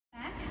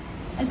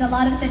as a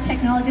lot of the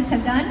technologists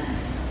have done?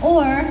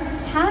 Or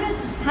how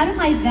do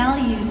my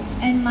values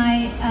and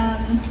my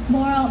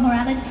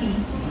morality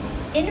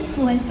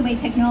influence the way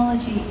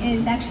technology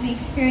is actually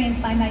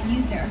experienced by my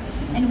user?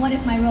 And what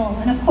is my role?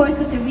 And of course,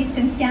 with the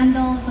recent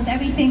scandals, with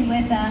everything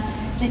with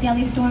the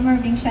Daily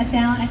Stormer being shut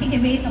down, I think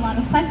it raised a lot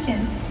of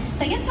questions.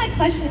 So I guess my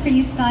question for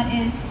you, Scott,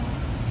 is,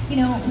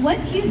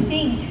 what do you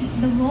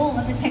think the role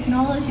of the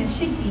technologist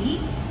should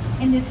be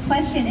in this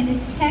question, and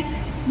is tech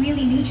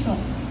really neutral?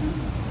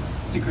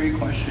 It's a great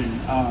question.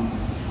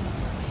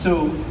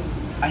 So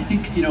I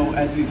think,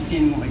 as we've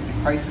seen, like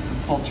the crisis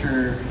of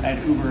culture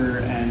at Uber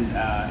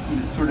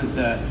and, sort of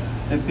the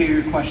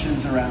bigger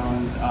questions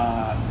around,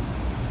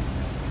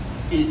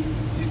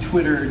 do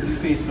Twitter, do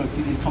Facebook,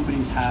 do these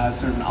companies have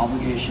sort of an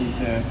obligation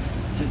to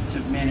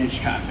manage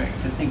traffic,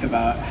 to think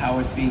about how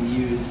it's being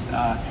used?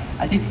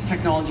 I think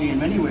technology in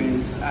many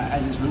ways,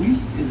 as it's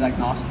released, is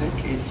agnostic.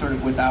 It's sort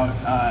of without,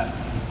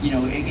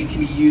 it can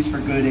be used for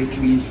good, it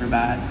can be used for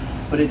bad.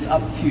 But it's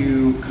up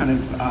to kind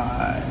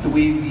of the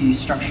way we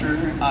structure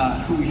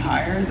who we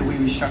hire, the way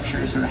we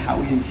structure sort of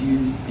how we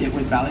infuse it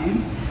with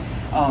values.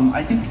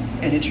 I think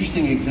an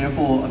interesting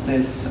example of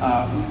this,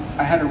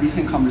 I had a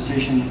recent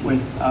conversation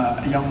with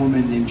a young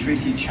woman named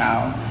Tracy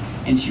Chow,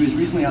 and she was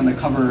recently on the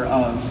cover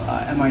of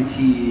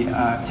MIT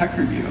Tech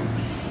Review.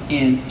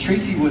 And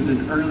Tracy was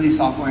an early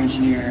software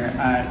engineer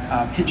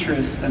at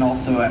Pinterest and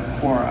also at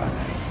Quora.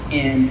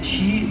 And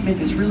she made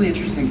this really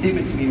interesting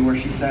statement to me where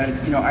she said,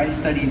 I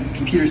studied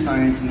computer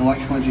science and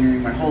electrical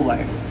engineering my whole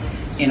life,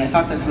 and I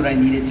thought that's what I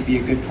needed to be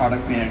a good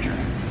product manager.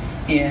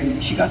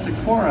 And she got to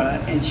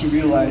Quora and she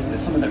realized that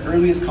some of the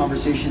earliest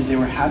conversations they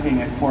were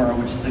having at Quora,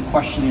 which is a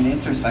question and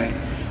answer site,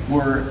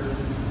 were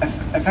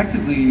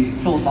effectively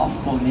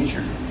philosophical in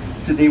nature.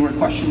 So they were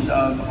questions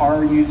of,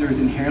 are users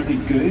inherently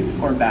good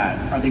or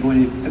bad? Are they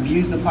going to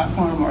abuse the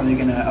platform, or are they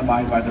going to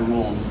abide by the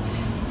rules?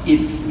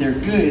 If they're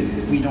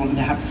good, we don't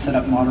have to set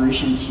up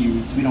moderation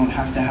queues. We don't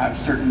have to have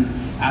certain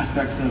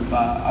aspects of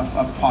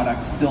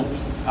product built,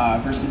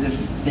 versus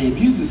if they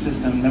abuse the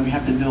system, then we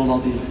have to build all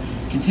these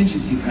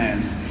contingency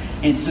plans.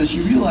 And so she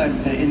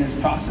realized that in this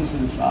process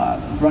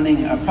of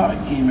running a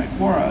product team at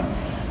Quora,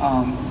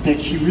 that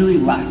she really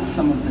lacked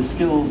some of the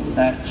skills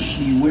that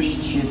she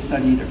wished she had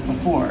studied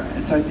before.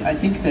 And so I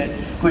think that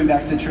going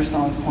back to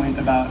Tristan's point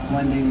about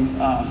blending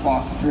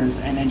philosophers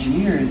and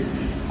engineers,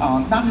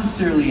 not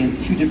necessarily in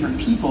two different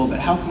people, but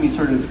how can we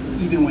sort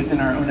of, even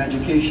within our own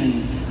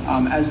education,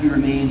 as we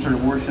remain sort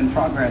of works in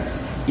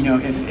progress,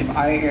 if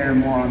I err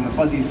more on the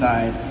fuzzy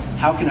side,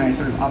 how can I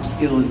sort of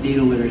upskill in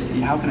data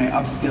literacy? How can I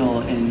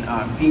upskill in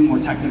being more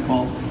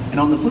technical? And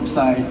on the flip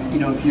side,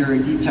 if you're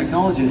a deep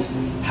technologist,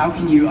 how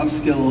can you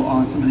upskill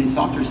on some of these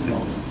softer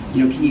skills?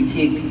 Can you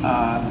take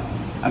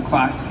a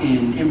class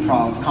in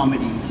improv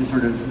comedy to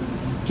sort of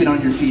get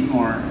on your feet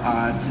more,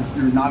 to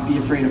sort of not be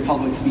afraid of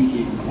public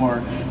speaking?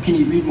 Or can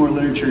you read more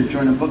literature,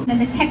 join a book? And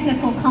the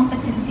technical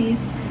competencies.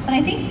 But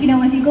I think,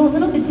 if you go a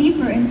little bit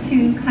deeper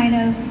into kind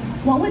of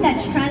what would that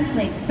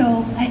translate?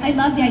 So I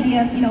love the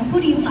idea of, who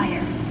do you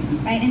hire?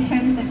 Right, in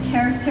terms of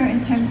character,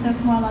 in terms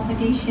of moral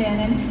obligation,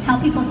 and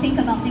how people think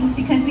about things,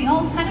 because we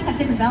all kind of have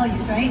different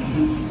values, right?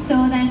 Mm-hmm.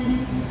 So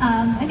then,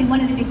 I think one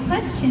of the big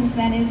questions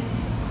then is,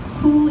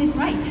 who is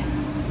right?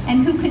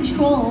 And who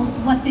controls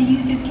what the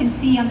users can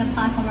see on the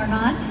platform or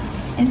not?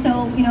 And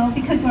so,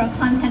 because we're a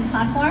content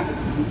platform,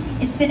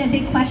 it's been a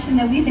big question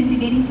that we've been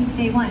debating since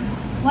day one.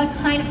 What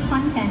kind of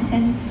content?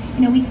 And,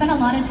 we spent a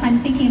lot of time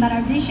thinking about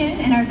our vision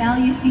and our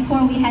values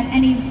before we had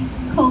any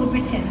code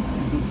written.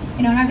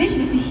 And our vision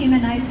is to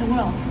humanize the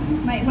world,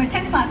 right? We're a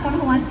tech platform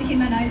who wants to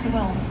humanize the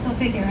world, go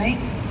figure, right?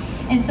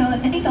 And so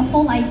I think the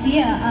whole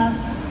idea of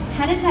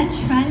how does that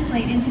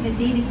translate into the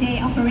day-to-day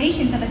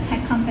operations of a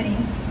tech company?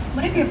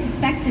 What are your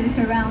perspectives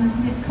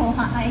around this whole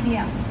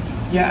idea?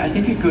 Yeah, I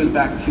think it goes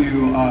back to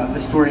the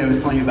story I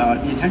was telling you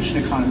about the attention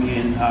economy,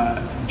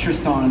 and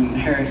Tristan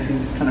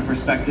Harris's kind of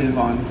perspective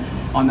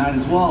on that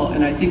as well.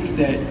 And I think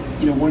that,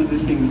 one of the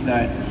things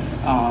that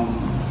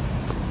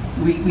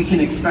we can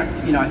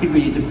expect, I think we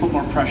need to put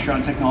more pressure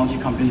on technology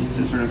companies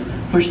to sort of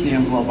push the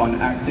envelope on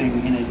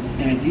acting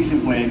in a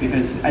decent way,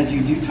 because as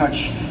you do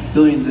touch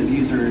billions of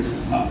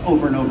users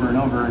over and over and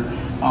over,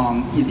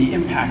 the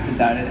impact of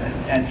that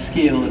at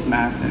scale is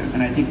massive.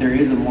 And I think there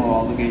is a moral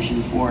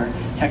obligation for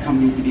tech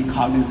companies to be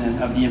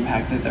cognizant of the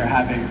impact that they're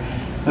having.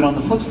 But on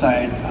the flip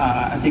side,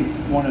 I think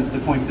one of the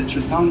points that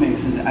Tristan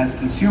makes is, as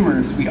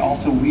consumers, we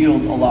also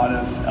wield a lot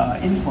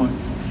of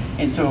influence.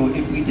 And so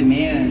if we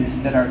demand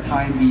that our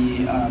time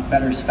be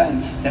better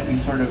spent, that we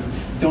sort of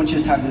don't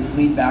just have this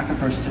lean back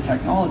approach to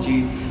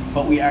technology,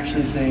 but we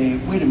actually say,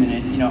 wait a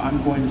minute,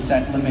 I'm going to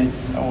set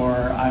limits, or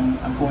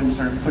I'm going to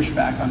sort of push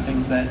back on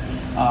things that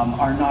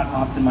are not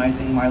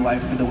optimizing my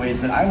life for the ways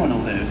that I want to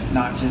live,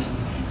 not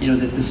just,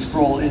 that the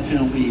scroll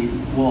infinitely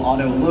will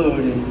auto-load,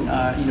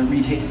 and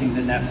Reed Hastings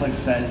at Netflix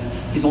says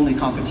his only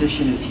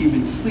competition is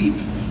human sleep.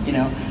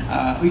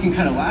 We can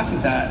kind of laugh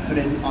at that, but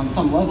on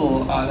some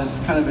level, that's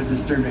kind of a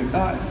disturbing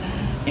thought.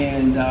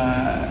 And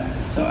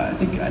so I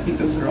think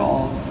those are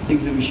all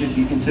things that we should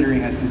be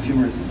considering as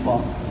consumers as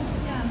well.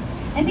 Yeah,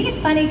 I think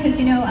it's funny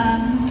because,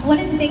 one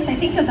of the things I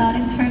think about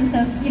in terms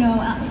of,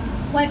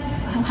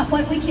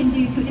 what we can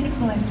do to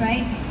influence,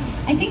 right?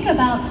 I think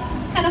about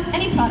kind of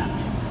any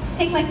product.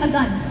 Take like a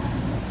gun.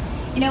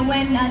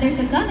 When there's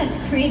a gun that's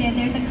created,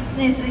 there's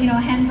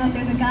a handbook,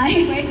 there's a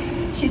guide, right?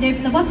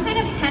 What kind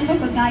of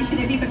handbook or guide should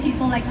there be for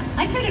people like,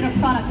 I created a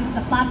product, this is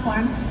a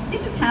platform,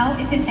 this is how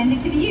it's intended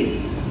to be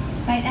used,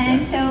 right?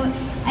 And so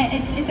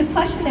it's a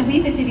question that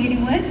we've been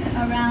debating with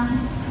around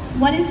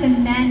what is the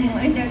manual,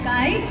 is there a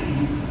guide,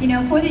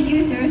 for the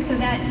user so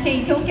that,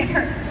 hey, don't get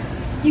hurt.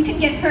 You can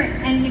get hurt,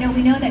 and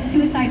we know that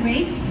suicide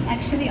rates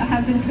actually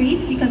have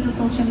increased because of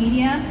social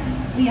media.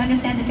 We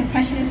understand that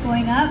depression is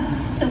going up.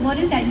 So what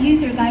is that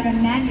user guide or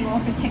manual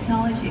for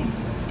technology?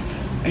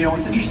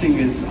 What's Mm-hmm. interesting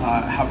is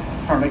how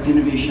product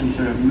innovation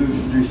sort of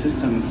moves through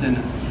systems. And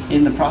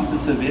in the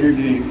process of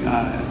interviewing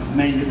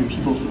many different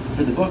people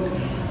for the book,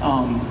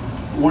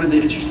 one of the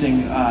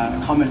interesting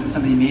comments that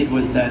somebody made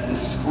was that the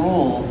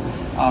scroll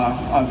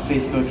of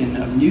Facebook and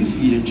of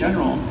newsfeed in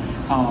general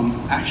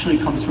actually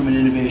comes from an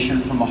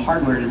innovation from a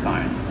hardware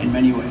design in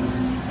many ways.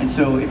 And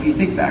so if you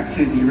think back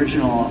to the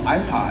original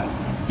iPod,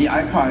 the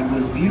iPod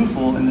was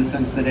beautiful in the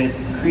sense that it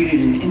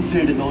created an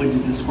infinite ability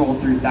to scroll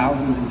through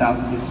thousands and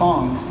thousands of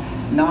songs,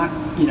 not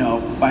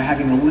by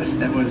having a list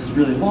that was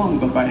really long,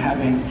 but by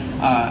having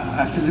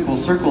a physical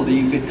circle that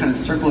you could kind of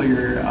circle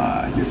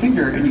your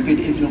finger and you could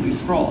infinitely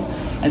scroll.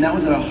 And that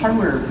was a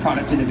hardware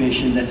product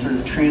innovation that sort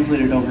of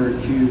translated over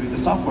to the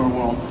software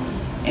world.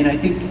 And I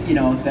think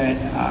that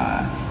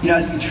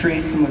as we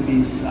trace some of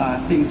these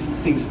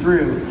things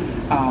through,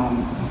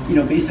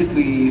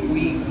 basically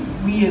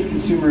we as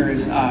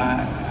consumers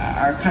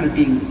are kind of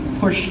being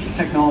pushed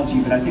technology,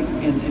 but I think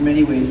in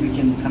many ways we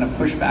can kind of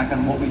push back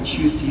on what we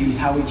choose to use,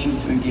 how we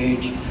choose to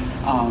engage,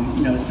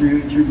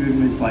 through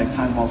movements like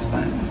time well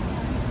spent.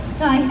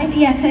 No, so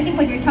I think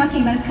what you're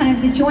talking about is kind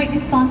of the joint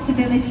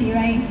responsibility,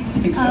 right? I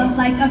think so. Of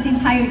the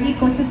entire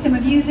ecosystem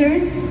of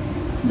users,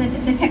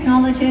 the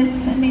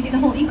technologists, and maybe the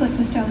whole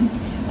ecosystem,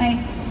 right?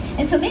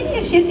 And so maybe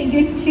you're shifting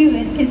gears too,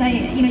 because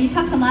you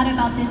talked a lot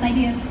about this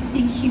idea of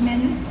being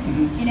human,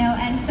 Mm-hmm.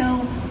 and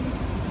so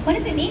what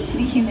does it mean to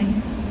be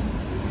human?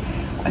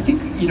 I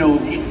think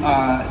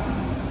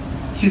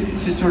to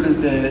sort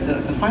of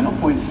the final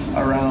points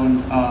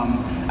around.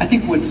 I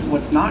think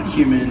what's not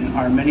human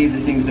are many of the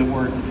things that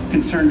we're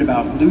concerned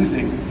about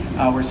losing.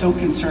 We're so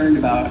concerned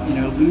about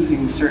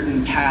losing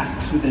certain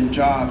tasks within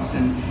jobs,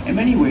 and in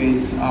many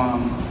ways,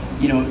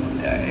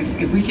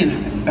 if we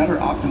can better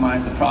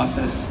optimize a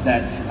process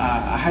that's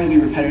a highly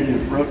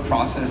repetitive rote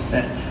process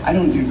that I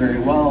don't do very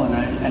well,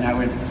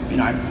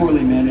 and I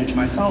poorly manage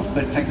myself,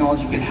 but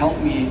technology could help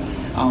me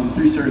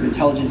through sort of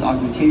intelligence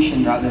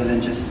augmentation rather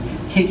than just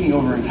taking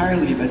over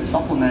entirely, but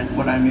supplement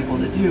what I'm able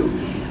to do.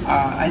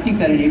 I think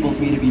that enables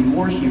me to be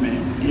more human.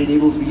 It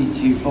enables me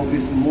to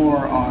focus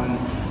more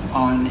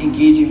on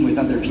engaging with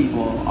other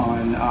people,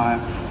 on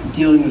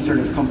dealing with sort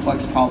of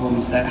complex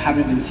problems that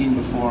haven't been seen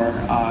before,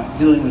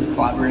 dealing with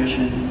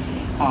collaboration.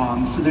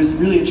 So there's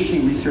really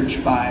interesting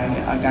research by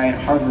a guy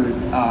at Harvard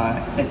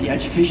at the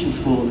education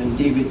school named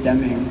David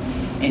Deming,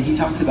 and he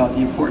talks about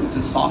the importance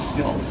of soft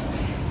skills.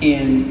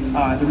 And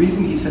the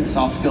reason he said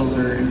soft skills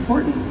are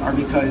important are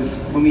because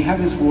when we have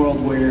this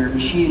world where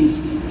machines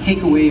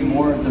take away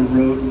more of the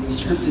rote,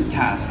 scripted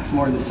tasks,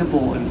 more of the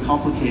simple and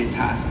complicated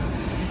tasks,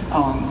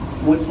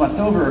 what's left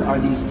over are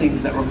these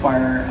things that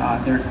require,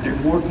 they're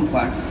more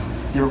complex,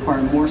 they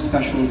require more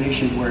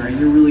specialization, where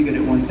you're really good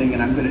at one thing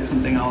and I'm good at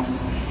something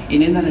else.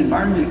 And in that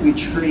environment, we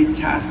trade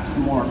tasks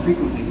more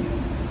frequently.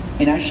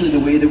 And actually the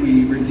way that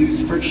we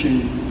reduce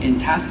friction in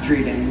task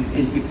trading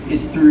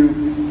is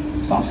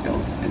through soft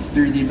skills. It's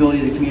through the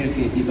ability to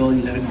communicate, the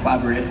ability to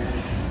collaborate.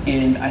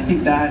 And I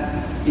think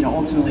that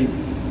ultimately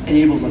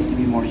enables us to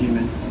be more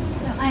human.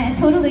 No, I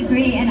totally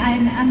agree, and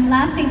I'm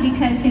laughing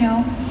because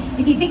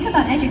if you think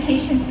about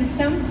education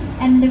system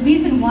and the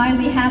reason why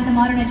we have the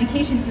modern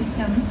education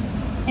system,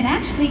 it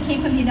actually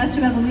came from the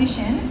Industrial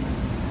Revolution,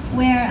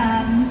 where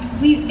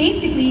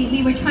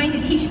we were trying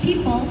to teach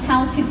people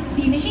how to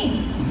be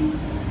machines.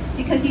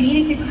 Because you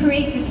needed to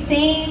create the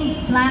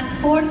same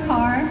black Ford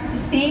car,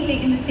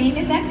 in the same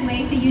exact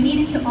way, so you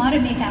needed to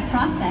automate that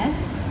process,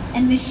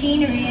 and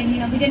machinery, and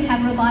we didn't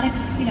have robotics,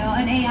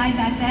 and AI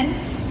back then,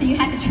 so you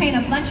had to train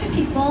a bunch of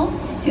people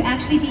to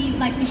actually be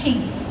like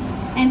machines,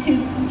 and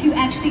to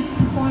actually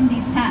perform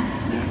these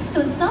tasks.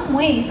 So in some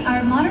ways,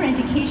 our modern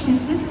education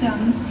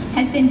system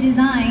has been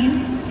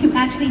designed to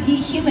actually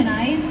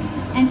dehumanize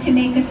and to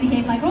make us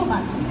behave like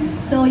robots.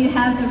 So you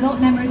have the rote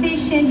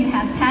memorization, you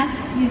have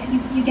tasks,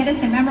 you get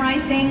us to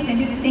memorize things and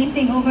do the same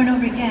thing over and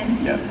over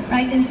again,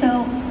 right? And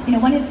so,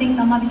 one of the things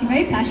I'm obviously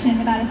very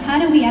passionate about is how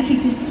do we actually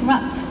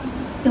disrupt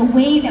the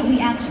way that we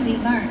actually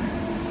learn?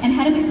 And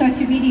how do we start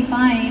to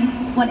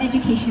redefine what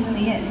education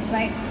really is,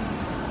 right?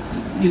 So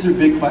these are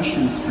big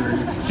questions for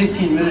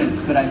 15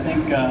 minutes, but I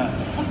think...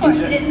 of course,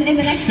 in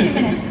the next 2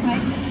 minutes,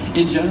 right?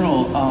 in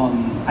general,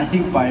 I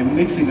think by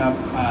mixing up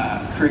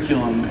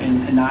curriculum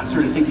and not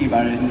sort of thinking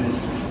about it in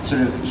this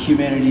sort of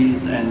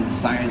humanities and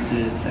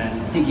sciences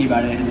and thinking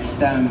about it in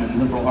STEM and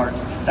liberal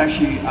arts, it's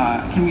actually,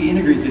 can we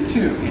integrate the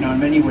two? You know, in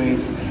many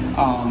ways,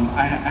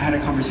 I had a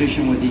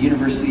conversation with a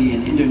university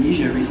in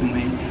Indonesia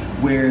recently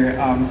where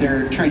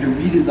they're trying to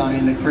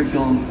redesign the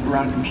curriculum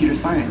around computer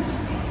science.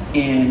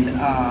 And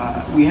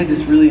we had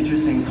this really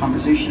interesting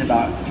conversation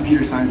about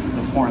computer science as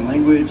a foreign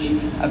language,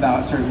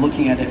 about sort of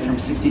looking at it from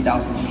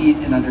 60,000 feet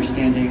and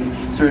understanding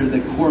sort of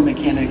the core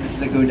mechanics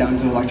that go down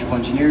to electrical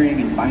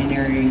engineering and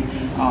binary,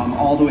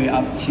 all the way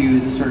up to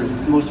the sort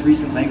of most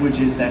recent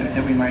languages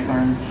that we might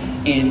learn.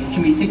 And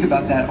can we think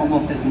about that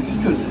almost as an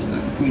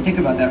ecosystem? Can we think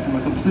about that from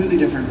a completely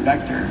different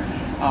vector?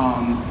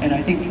 And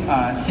I think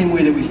the same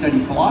way that we study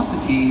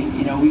philosophy,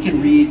 you know, we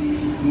can read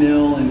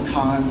Mill and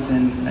Kant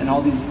and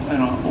all these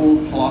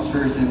old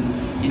philosophers and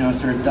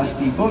sort of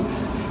dusty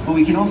books, but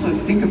we can also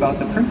think about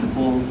the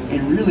principles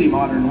in really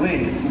modern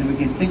ways. You know, we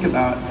can think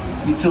about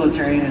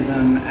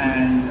utilitarianism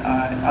and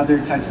other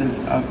types of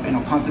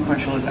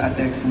consequentialist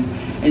ethics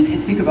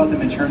and think about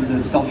them in terms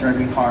of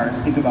self-driving cars,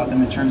 think about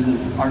them in terms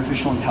of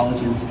artificial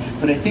intelligence.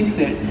 But I think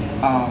that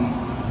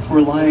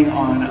relying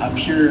on a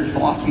pure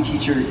philosophy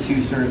teacher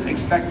to sort of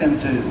expect them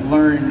to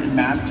learn and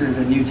master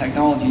the new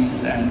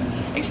technologies and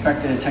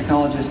expect a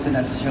technologist to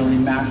necessarily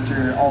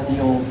master all the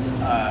old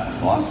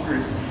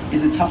philosophers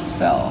is a tough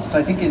sell. So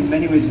I think in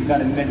many ways we've got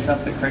to mix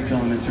up the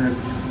curriculum and sort of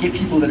get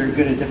people that are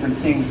good at different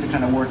things to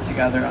kind of work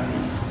together on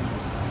these.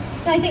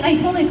 No, I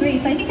totally agree.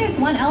 So I think there's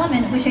one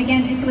element which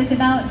again was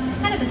about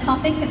kind of the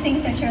topics and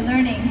things that you're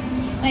learning.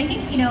 But I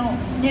think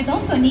there's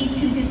also a need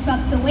to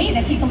disrupt the way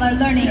that people are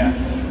learning. Yeah.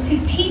 To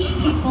teach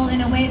people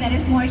in a way that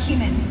is more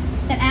human,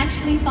 that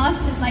actually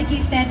fosters, like you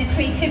said, the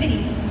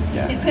creativity,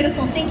 yeah. The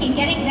critical thinking,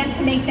 getting them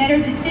to make better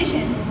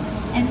decisions.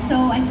 And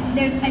so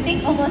there's, I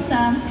think, almost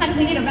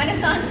we need a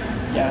renaissance,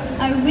 yeah.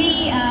 a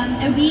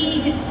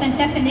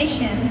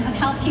redefinition of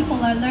how people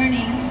are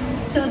learning,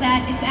 so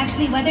that it's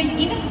actually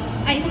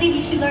I believe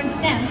you should learn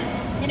STEM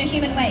in a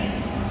human way.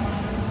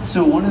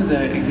 So one of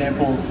the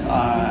examples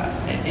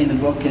in the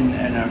book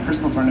and a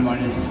personal friend of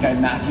mine is this guy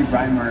Matthew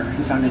Breimer,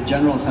 who founded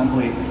General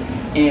Assembly.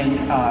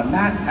 And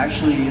Matt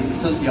actually is a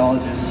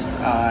sociologist,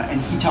 and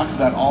he talks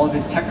about all of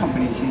his tech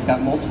companies. He's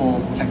got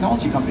multiple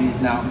technology companies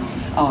now.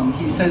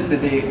 He says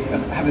that they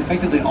have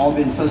effectively all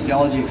been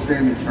sociology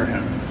experiments for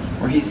him,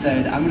 where he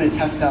said, I'm going to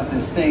test out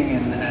this thing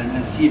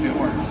and see if it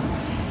works.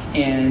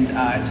 And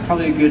it's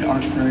probably a good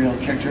entrepreneurial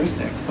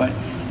characteristic. But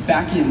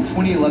back in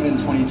 2011,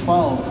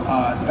 2012,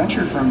 the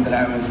venture firm that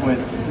I was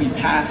with, we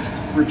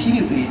passed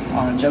repeatedly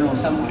on General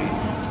Assembly.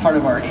 It's part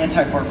of our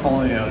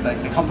anti-portfolio,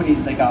 like the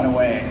companies that got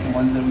away, the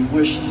ones that we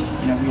wished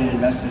we had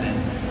invested in.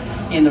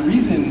 And the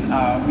reason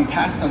we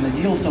passed on the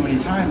deal so many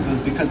times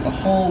was because the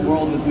whole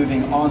world was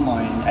moving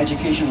online.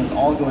 Education was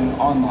all going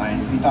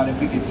online. We thought if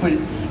we could put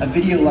a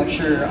video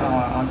lecture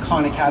on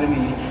Khan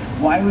Academy,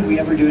 why would we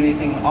ever do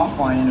anything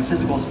offline in a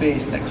physical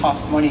space that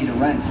costs money to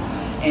rent?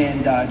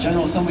 And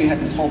General Assembly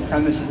had this whole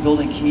premise of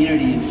building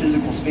community in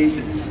physical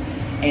spaces.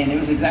 And it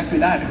was exactly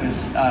that. It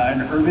was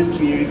an urban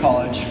community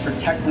college for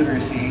tech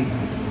literacy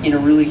in a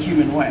really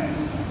human way,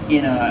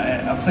 in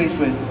a place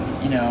with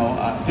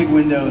big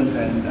windows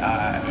and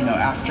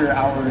after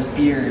hours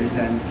beers,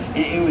 and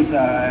it was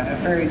a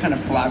very kind of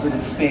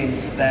collaborative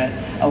space that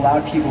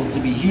allowed people to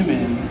be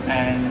human.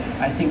 And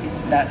I think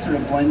that sort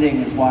of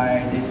blending is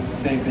why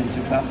they've been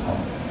successful.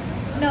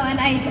 No, and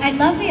I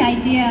love the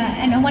idea,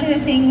 and one of the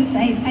things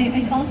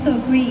I also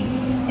agree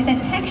is that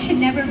tech should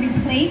never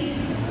replace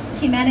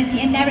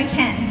humanity, and never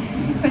can,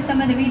 for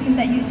some of the reasons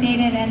that you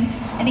stated. And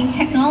I think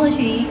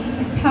technology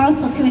is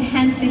powerful to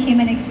enhance the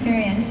human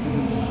experience,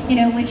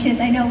 which is,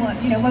 I know what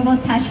we're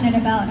both passionate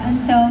about. And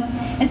so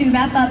as we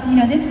wrap up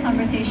this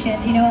conversation,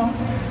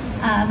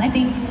 I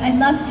think I'd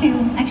love to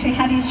actually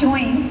have you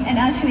join, and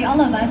actually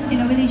all of us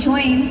really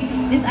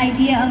join this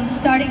idea of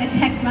starting a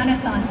tech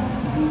renaissance,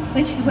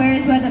 which is where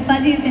the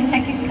fuzzies and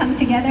techies come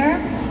together,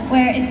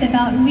 where it's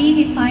about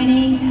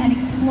redefining and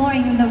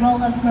exploring the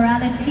role of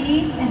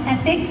morality and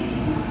ethics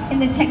in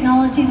the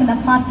technologies and the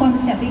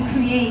platforms that we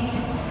create.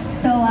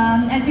 So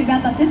as we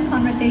wrap up this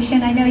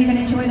conversation, I know you're going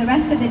to enjoy the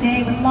rest of the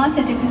day with lots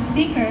of different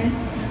speakers,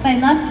 but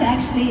I'd love to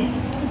actually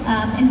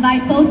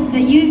invite both the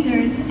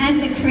users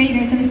and the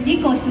creators of this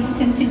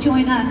ecosystem to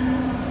join us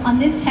on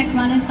this tech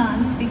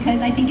renaissance, because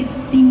I think it's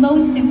the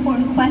most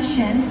important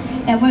question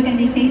that we're going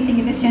to be facing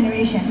in this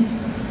generation.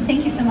 So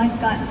thank you so much,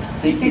 Scott.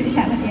 It's great to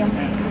chat with you.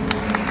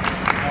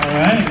 All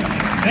right.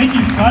 Thank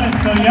you, Scott and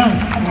So-Young,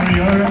 for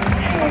your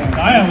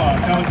dialogue.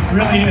 That was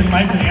really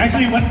enlightening.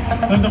 Actually,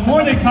 the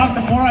more they talked,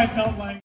 the more I felt like